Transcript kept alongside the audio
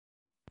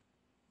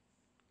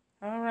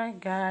Alright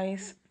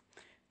guys,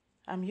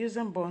 I'm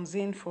using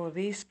benzene for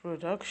this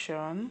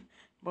production.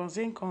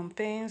 Benzene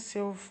contains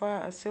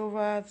silver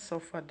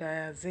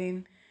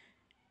sulfadiazine,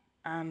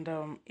 and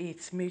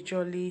it's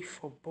majorly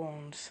for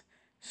bones.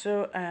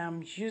 So I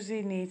am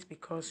using it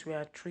because we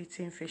are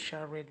treating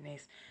facial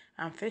redness,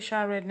 and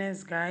facial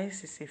redness,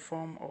 guys, is a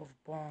form of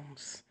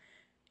burns.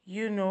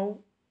 You know,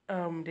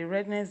 the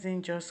redness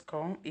didn't just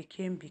come, it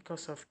came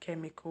because of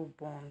chemical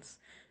bonds.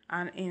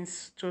 And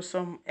to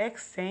some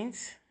extent,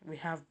 we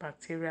have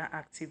bacterial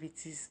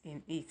activities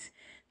in it.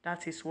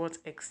 That is what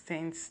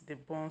extends the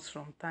bonds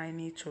from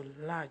tiny to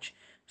large.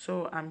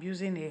 So I'm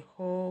using a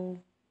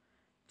whole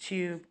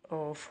tube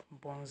of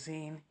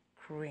benzene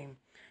cream.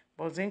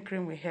 Benzene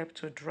cream will help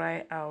to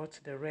dry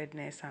out the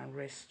redness and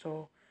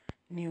restore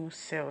new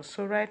cells.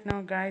 So right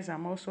now, guys,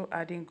 I'm also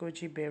adding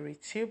goji berry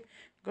tube.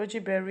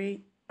 Goji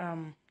berry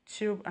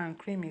tube and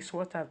cream is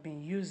what I've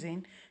been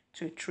using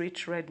to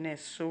treat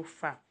redness so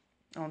far,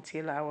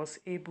 until I was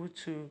able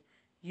to,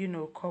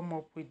 come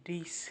up with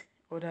this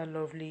other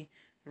lovely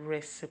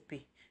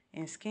recipe.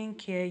 In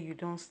skincare, you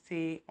don't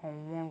stay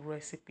on one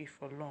recipe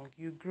for long.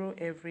 You grow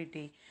every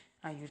day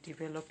and you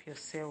develop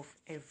yourself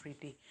every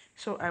day.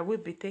 So I will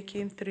be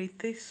taking 3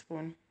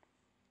 teaspoons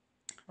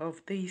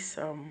of this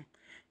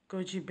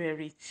goji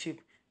berry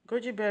tube.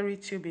 Goji berry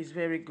tube is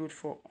very good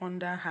for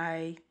under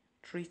eye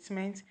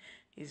treatment.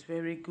 It's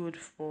very good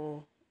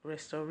for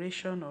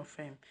restoration of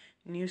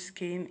new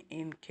skin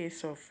in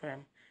case of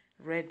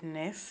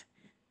redness,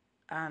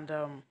 and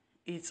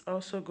it's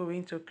also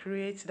going to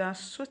create that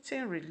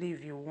soothing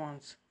relief you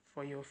want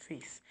for your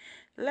face.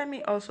 Let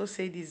me also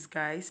say this,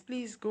 guys,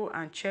 please go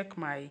and check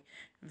my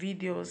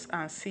videos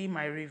and see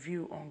my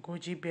review on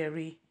goji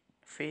berry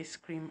face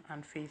cream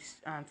and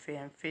face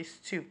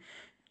tube.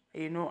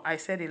 I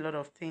said a lot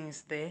of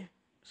things there,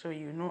 so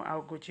you know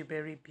how goji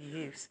berry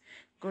behaves.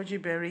 Goji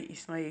berry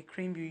is not a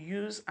cream you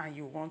use and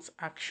you want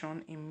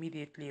action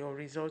immediately or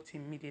result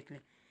immediately.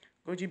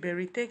 Goji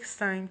berry takes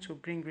time to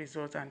bring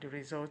results, and the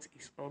result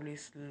is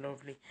always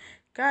lovely,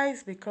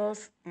 guys,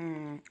 because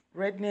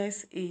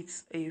redness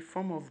is a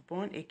form of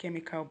burn, a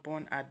chemical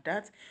burn at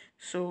that.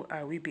 So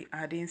I will be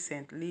adding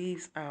scent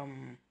leaves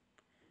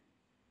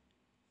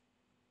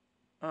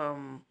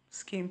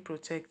skin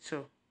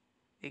protector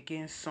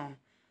against sun,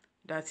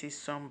 that is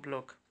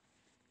sunblock.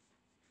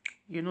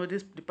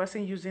 The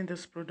person using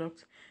this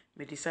product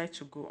may decide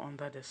to go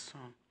under the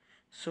sun,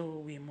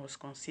 so we must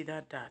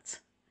consider that.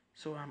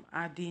 So I'm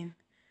adding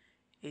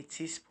a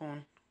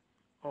teaspoon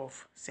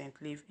of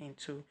scent leaf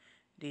into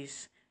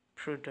this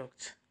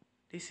product.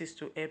 This is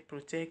to help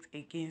protect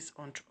against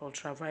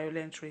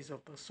ultraviolet rays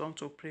of the sun,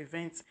 to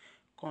prevent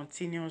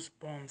continuous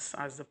burns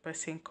as the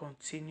person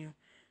continue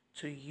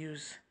to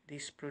use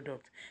this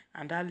product.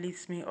 And that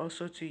leads me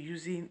also to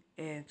using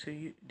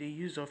the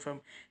use of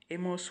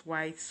Amos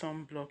White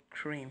sunblock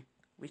cream,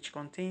 which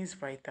contains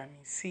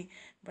vitamin C.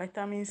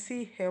 Vitamin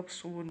C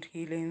helps wound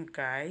healing,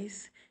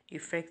 guys,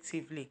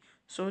 effectively.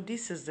 So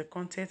this is the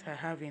content I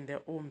have in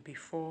the home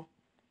before,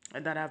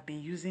 that I've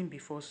been using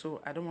before.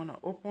 So I don't want to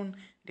open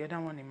the other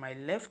one in my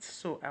left,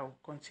 so I'll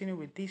continue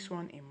with this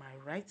one in my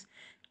right.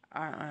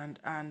 And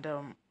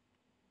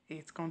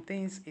it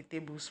contains a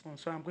tablespoon,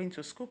 so I'm going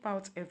to scoop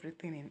out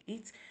everything in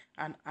it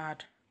and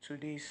add to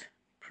this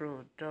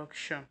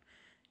production.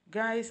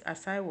 Guys,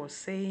 as I was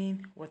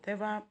saying,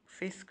 whatever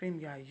face cream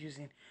you are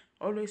using,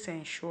 always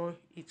ensure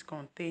it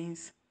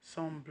contains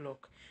sunblock.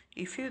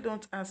 If you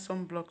don't add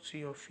sunblock to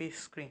your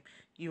face cream,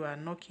 you are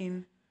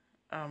knocking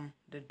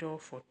the door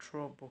for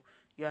trouble.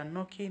 You are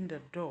knocking the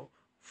door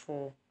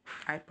for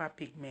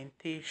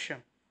hyperpigmentation.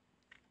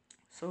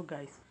 So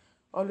guys,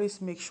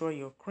 always make sure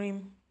your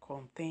cream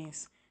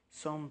contains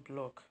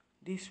sunblock.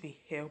 This will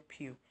help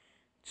you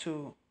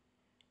to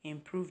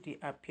improve the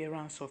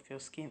appearance of your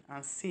skin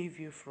and save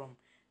you from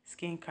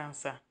skin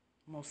cancer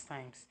most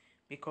times,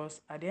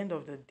 because at the end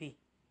of the day,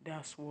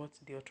 that's what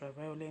the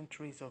ultraviolet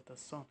rays of the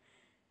sun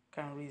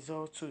can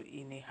result to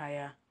in a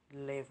higher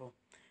level.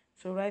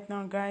 So right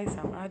now, guys,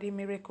 I'm adding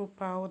miracle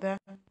powder.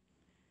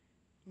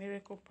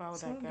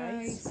 So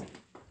guys,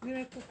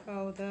 miracle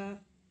powder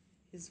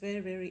is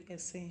very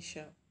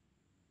essential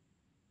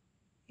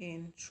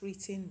in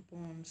treating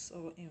burns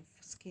or in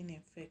skin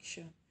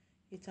infection.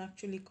 It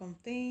actually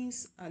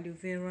contains aloe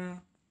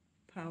vera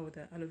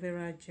powder, aloe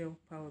vera gel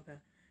powder,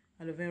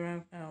 aloe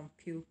vera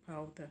peel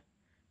powder.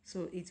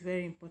 So it's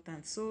very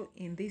important. So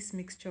in this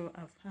mixture,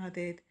 I've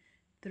added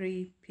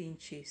 3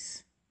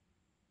 pinches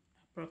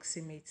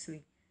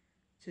approximately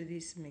to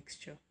this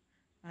mixture,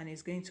 and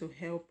it's going to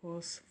help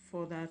us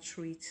further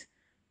treat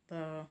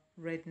the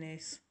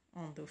redness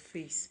on the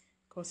face,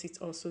 because it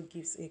also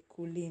gives a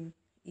cooling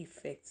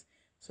effect.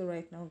 So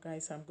right now,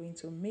 guys, I'm going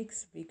to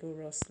mix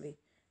vigorously.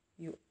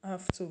 You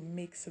have to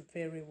mix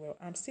very well.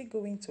 I'm still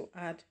going to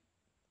add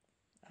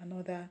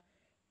another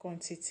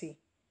quantity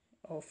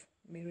of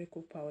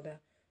miracle powder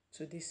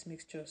to this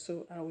mixture,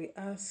 so I will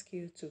ask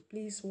you to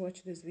please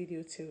watch this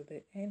video till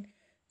the end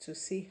to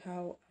see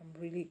how I'm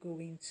really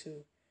going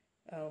to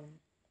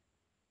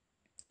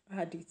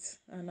add it,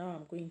 and now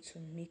I'm going to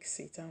mix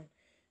it. And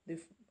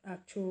the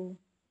actual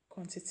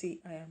quantity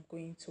I am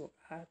going to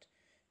add.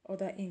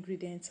 Other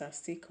ingredients are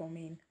still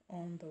coming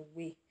on the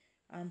way.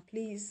 And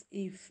please,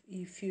 if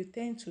you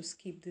tend to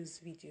skip this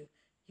video,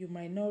 you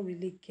might not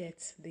really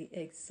get the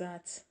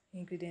exact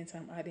ingredients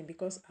I'm adding,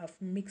 because I've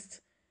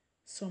mixed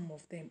some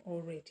of them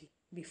already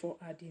before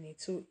adding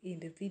it. So in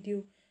the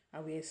video, I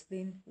will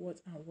explain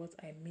what and what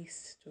I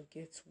mixed to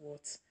get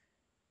what,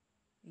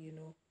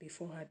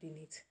 before adding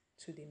it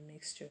to the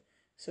mixture.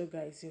 So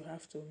guys, you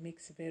have to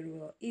mix very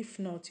well. If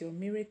not, your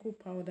miracle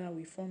powder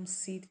will form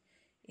seed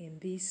in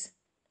this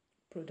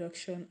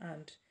production,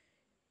 and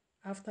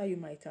after you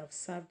might have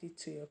served it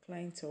to your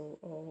client,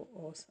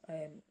 or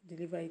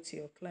deliver it to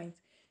your client,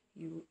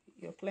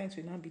 your client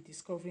will now be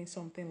discovering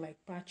something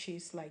like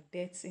patches, like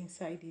deaths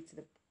inside it.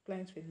 The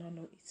client will not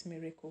know it's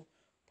miracle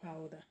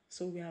powder.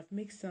 So we have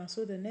mixed now.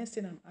 So the next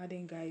thing I'm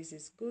adding, guys,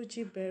 is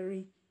goji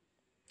berry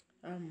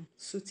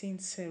soothing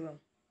serum.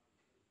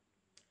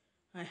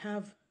 I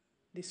have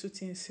the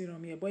soothing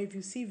serum here, but if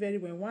you see very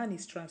well, one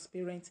is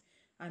transparent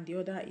and the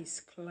other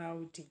is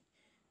cloudy.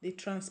 The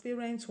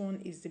transparent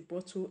one is the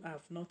bottle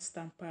I've not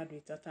tampered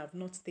with, that I've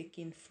not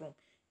taken from.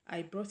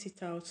 I brought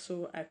it out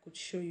so I could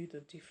show you the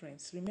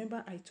difference.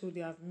 Remember, I told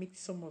you I've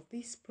mixed some of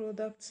these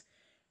products,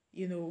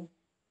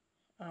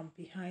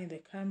 behind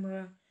the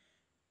camera,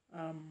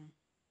 and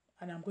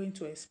I'm going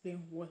to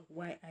explain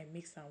why I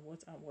mixed and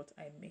what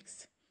I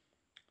mixed.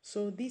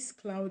 So this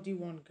cloudy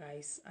one,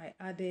 guys, I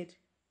added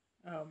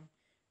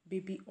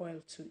baby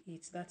oil to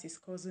it. That is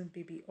cousin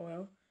baby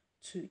oil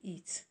to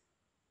it.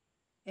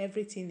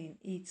 Everything in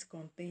it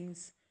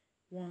contains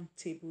 1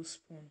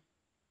 tablespoon.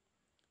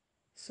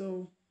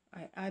 So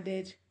I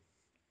added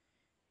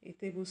a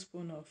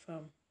tablespoon of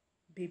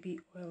baby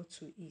oil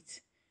to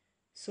it.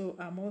 So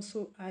I'm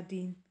also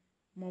adding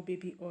more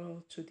baby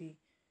oil to the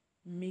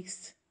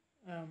mixed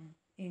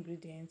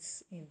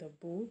ingredients in the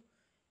bowl,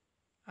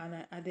 and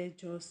I added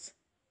just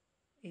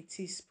a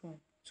teaspoon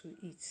to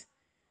it.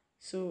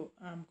 So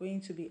I'm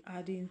going to be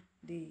adding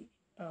the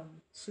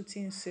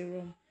soothing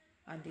serum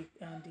and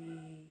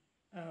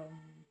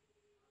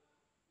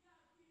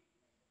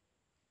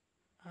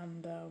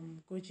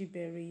goji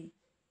berry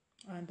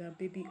and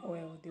baby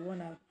oil, the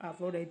one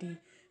I've already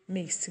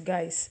mixed,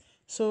 guys.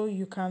 So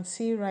you can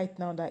see right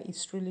now that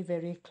it's really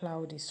very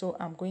cloudy. So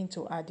I'm going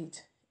to add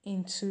it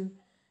into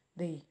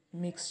the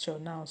mixture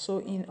now. So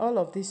in all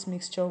of this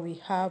mixture, we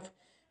have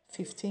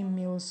 15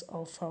 mils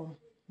of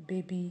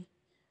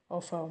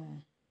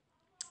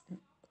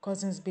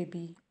cousin's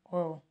baby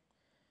oil.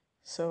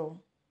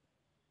 So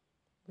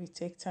we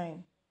take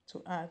time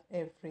to add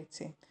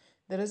everything.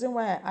 The reason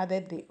why I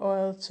added the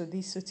oil to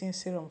this soothing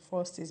serum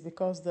first is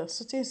because the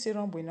soothing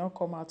serum will not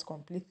come out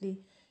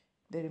completely.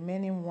 The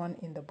remaining one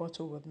in the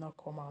bottle will not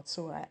come out.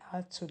 So I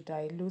had to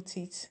dilute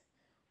it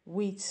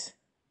with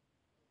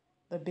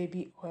the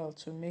baby oil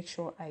to make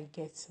sure I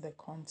get the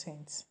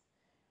contents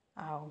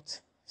out.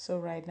 So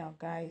right now,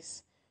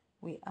 guys,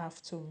 we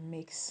have to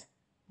mix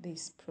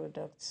these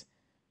products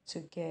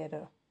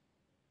together.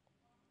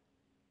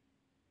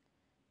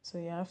 So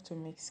you have to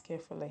mix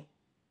carefully.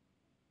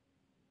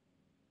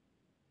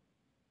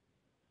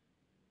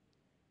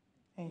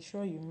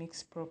 Ensure you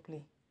mix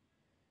properly.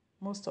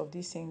 Most of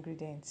these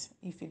ingredients,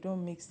 if you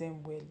don't mix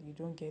them well, you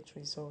don't get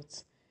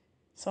results.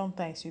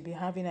 Sometimes you'll be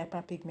having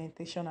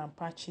hyperpigmentation and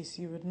patches.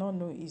 You would not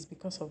know it's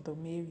because of the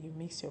way you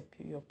mix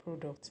your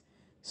product.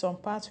 Some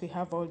parts will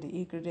have all the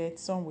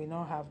ingredients, some will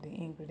not have the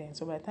ingredients.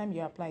 So by the time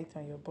you apply it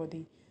on your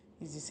body,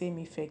 it's the same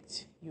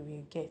effect you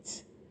will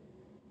get.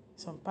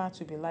 Some parts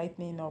will be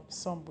lightening up,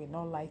 some will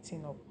not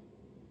lighten up.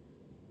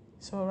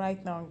 So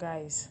right now,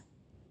 guys,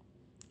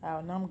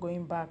 I'm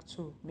going back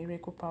to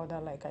miracle powder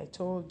like I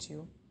told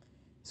you.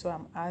 So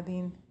I'm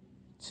adding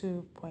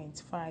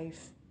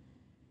 2.5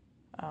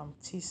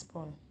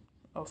 teaspoon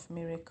of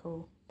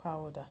miracle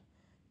powder.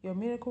 Your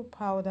miracle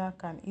powder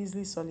can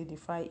easily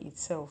solidify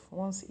itself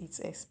once it's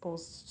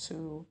exposed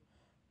to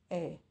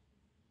air.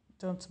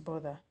 Don't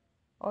bother.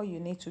 All you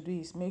need to do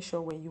is make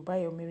sure when you buy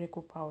your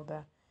miracle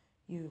powder,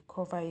 you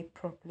cover it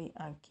properly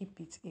and keep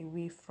it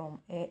away from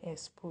air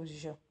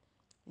exposure.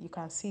 You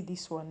can see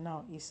this one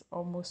now is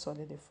almost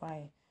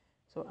solidifying.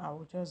 So I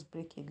will just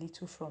break a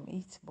little from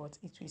it, but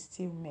it will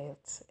still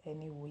melt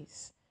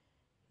anyways.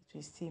 It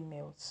will still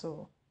melt.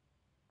 So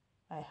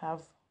I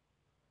have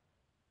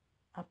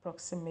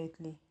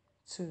approximately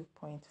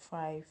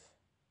 2.5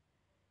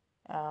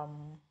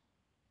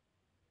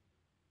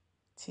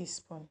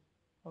 teaspoon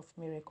of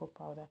miracle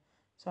powder.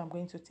 So I'm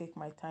going to take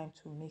my time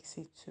to mix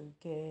it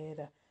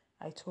together.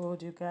 I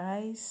told you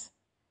guys,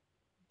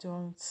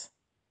 don't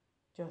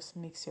just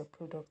mix your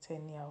product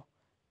anyhow.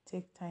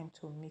 Take time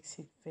to mix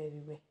it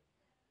very well.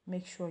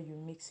 Make sure you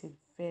mix it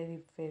very,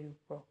 very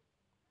well.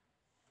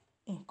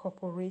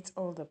 Incorporate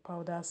all the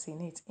powders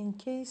in it. In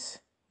case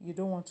you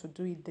don't want to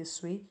do it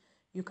this way,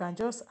 you can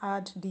just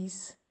add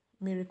this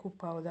miracle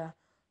powder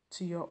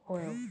to your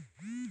oil.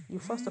 You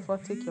first of all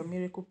take your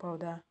miracle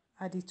powder,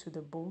 add it to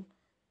the bowl,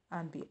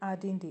 and be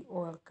adding the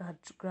oil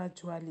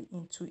gradually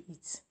into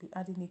it. Be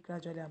adding it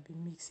gradually and be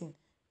mixing.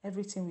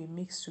 Everything will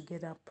mix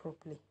together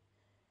properly.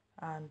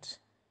 and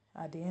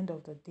at the end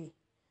of the day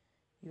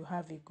you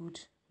have a good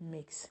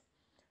mix.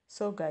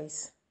 So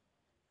guys,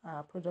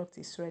 our product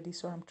is ready,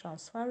 so I'm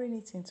transferring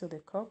it into the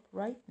cup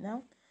right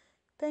now.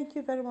 Thank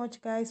you very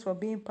much guys for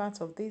being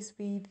part of this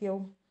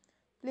video.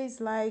 Please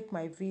like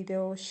my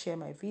video, share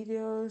my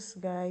videos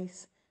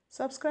guys,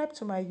 subscribe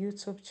to my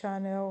YouTube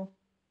channel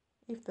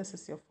if this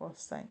is your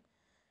first time,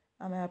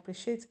 and I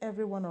appreciate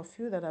every one of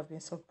you that have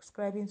been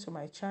subscribing to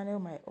my channel,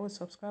 my old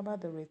subscriber,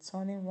 the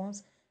returning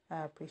ones.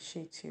 I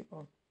appreciate you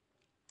all.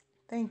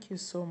 Thank you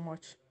so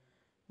much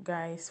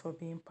guys for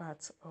being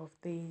part of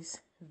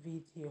this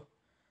video.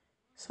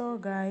 So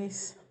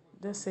guys,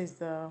 this is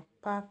the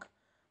pack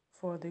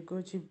for the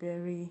goji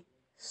berry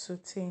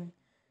soothing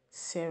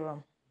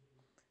serum.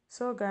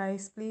 So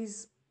guys,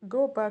 please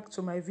go back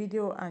to my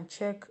video and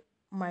check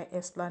my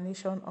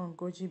explanation on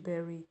goji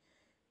berry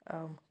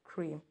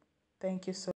cream. Thank you so